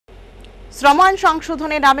শ্রম আইন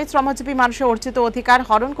সংশোধনের নামে শ্রমজীবী মানুষের অর্জিত অধিকার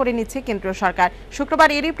হরণ করে নিচ্ছে কেন্দ্রীয় সরকার। শুক্রবার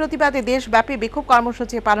এরই প্রতিবাদে দেশব্যাপী বিক্ষোভ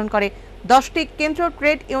কর্মসূচি পালন করে 10টি কেন্দ্রীয়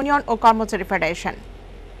ট্রেড ইউনিয়ন ও কর্মচারী ফেডারেশন।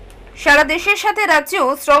 সারা দেশের সাথে রাজ্যেও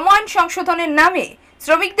শ্রম আইন সংশোধনের নামে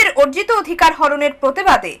শ্রমিকদের অর্জিত অধিকার হরণের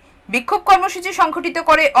প্রতিবাদে বিক্ষোভ কর্মসূচি সংগঠিত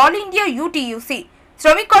করে অল ইন্ডিয়া ইউটিইউসি।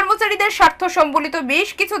 শ্রমিক কর্মচারীদের স্বার্থ সম্বলিত বেশ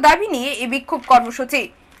কিছু দাবি নিয়ে এই বিক্ষোভ কর্মসূচি।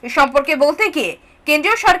 এ সম্পর্কে বলতে গিয়ে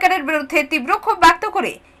কেন্দ্রীয় সরকারের বিরুদ্ধে তীব্র ক্ষোভ ব্যক্ত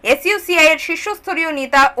করে এসইউসিআই এর শীর্ষস্তরীয়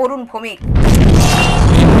নেতা অরুণ ভৌমিক।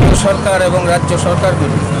 সরকার এবং রাজ্য সরকার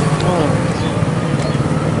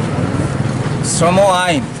শ্রম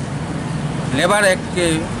আইন লেবার অ্যাক্টকে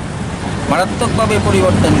মারাত্মকভাবে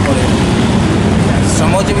পরিবর্তন করে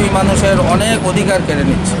শ্রমজীবী মানুষের অনেক অধিকার কেড়ে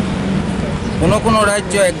নিচ্ছে। কোনো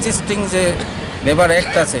রাজ্য এক্সিস্টিং যে লেবার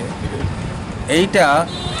অ্যাক্ট আছে এইটা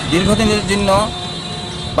দীর্ঘদিনের জন্য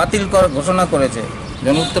বাতিল করার ঘোষণা করেছে।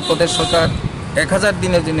 যেমন উত্তরপ্রদেশ সরকার 1000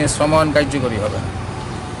 দিনের জন্য শ্রম আইন কার্যকরী হবে না।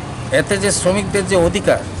 এতে যে শ্রমিকদের যে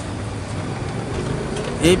অধিকার,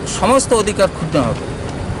 এই সমস্ত অধিকার ক্ষুণ্ণ হবে।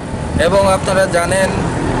 এবং আপনারা জানেন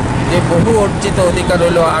যে বহু অর্জিত অধিকার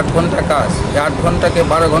হলো 8 ঘন্টা কাজ, এই 8 ঘন্টাকে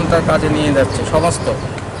 12 ঘন্টার কাজে নিয়ে যাচ্ছে সমস্ত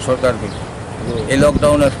সরকারগুলো। এই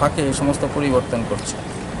লকডাউনের ফাঁকে এই সমস্ত পরিবর্তন করছে।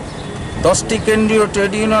 10টি কেন্দ্রীয়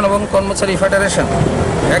ট্রেড ইউনিয়ন এবং কর্মচারী ফেডারেশন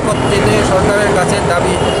একত্রিত সরকারের কাছে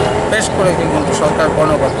দাবি পেশ করে কিন্তু সরকার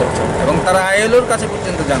কর্ণপাত করছে এবং তারা আইএলওর কাছে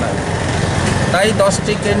পর্যন্ত জানায়। তাই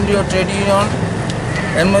 10টি কেন্দ্রীয় ট্রেড ইউনিয়ন,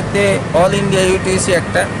 এর মধ্যে অল ইন্ডিয়া ইউটিইউসি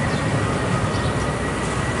একটা,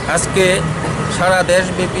 আজকে সারা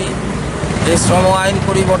দেশব্যাপী এই শ্রম আইন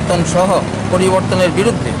পরিবর্তন সহ পরিবর্তনের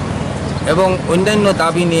বিরুদ্ধে এবং অন্যান্য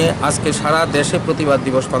দাবি নিয়ে আজকে সারা দেশে প্রতিবাদ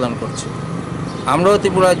দিবস পালন করছে। আমরাও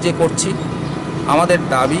ত্রিপুরা রাজ্যে করছি। আমাদের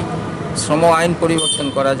দাবি শ্রম আইন পরিবর্তন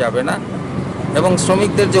করা যাবে না এবং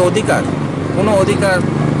শ্রমিকদের যে অধিকার, কোনো অধিকার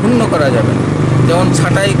ক্ষুণ্ণ করা যাবে না। যেমন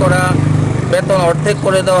ছাঁটাই করা, বেতন অর্ধেক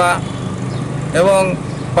করে দেওয়া এবং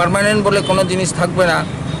পার্মানেন্ট বলে কোনো জিনিস থাকবে না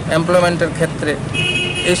এমপ্লয়মেন্টের ক্ষেত্রে,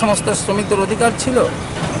 এই সমস্ত শ্রমিকদের অধিকার ছিল।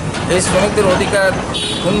 এই শ্রমিকদের অধিকার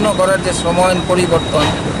ক্ষুণ্ণ করার যে শ্রম আইন পরিবর্তন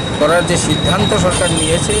করার যে সিদ্ধান্ত সরকার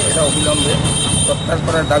নিয়েছে, এটা অবিলম্বে প্রত্যাহার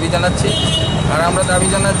করার দাবি জানাচ্ছি। আর আমরা দাবি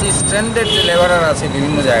জানাচ্ছি স্ট্যান্ডার্ড যে লেবারার আছে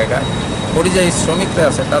বিভিন্ন জায়গায়, পরিযায়ী শ্রমিকরা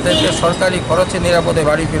আছে, তাদেরকে সরকারি খরচে নিরাপদে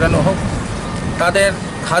বাড়ি ফেরানো হোক, তাদের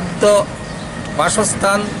খাদ্য,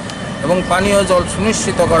 বাসস্থান এবং পানীয় জল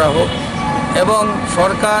সুনিশ্চিত করা হোক এবং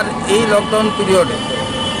সরকার এই লকডাউন পিরিয়ডে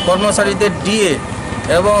কর্মচারীদের ডিএ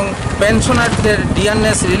এবং পেনশনারদের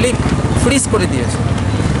ডিআরএস রিলিফ ফ্রিজ করে দিয়েছে।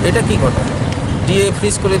 এটা কি কথা? ডিএ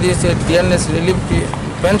ফ্রিজ করে দিয়েছে, ডিআরএস রিলিফ,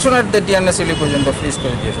 পেনশনারদের ডিআরএস রিলিফ পর্যন্ত ফ্রিজ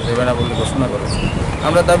করে দিয়েছে, দেবে না বলে ঘোষণা করেছে।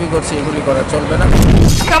 আমরা দাবি করছি এগুলি করা চলবে না।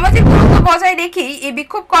 সামাজিক দূরত্ব বজায় রেখেই এই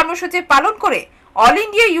বিক্ষোভ কর্মসূচি পালন করে অল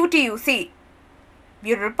ইন্ডিয়া ইউটিইউসি।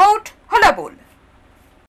 Bureau report, হালাবোল।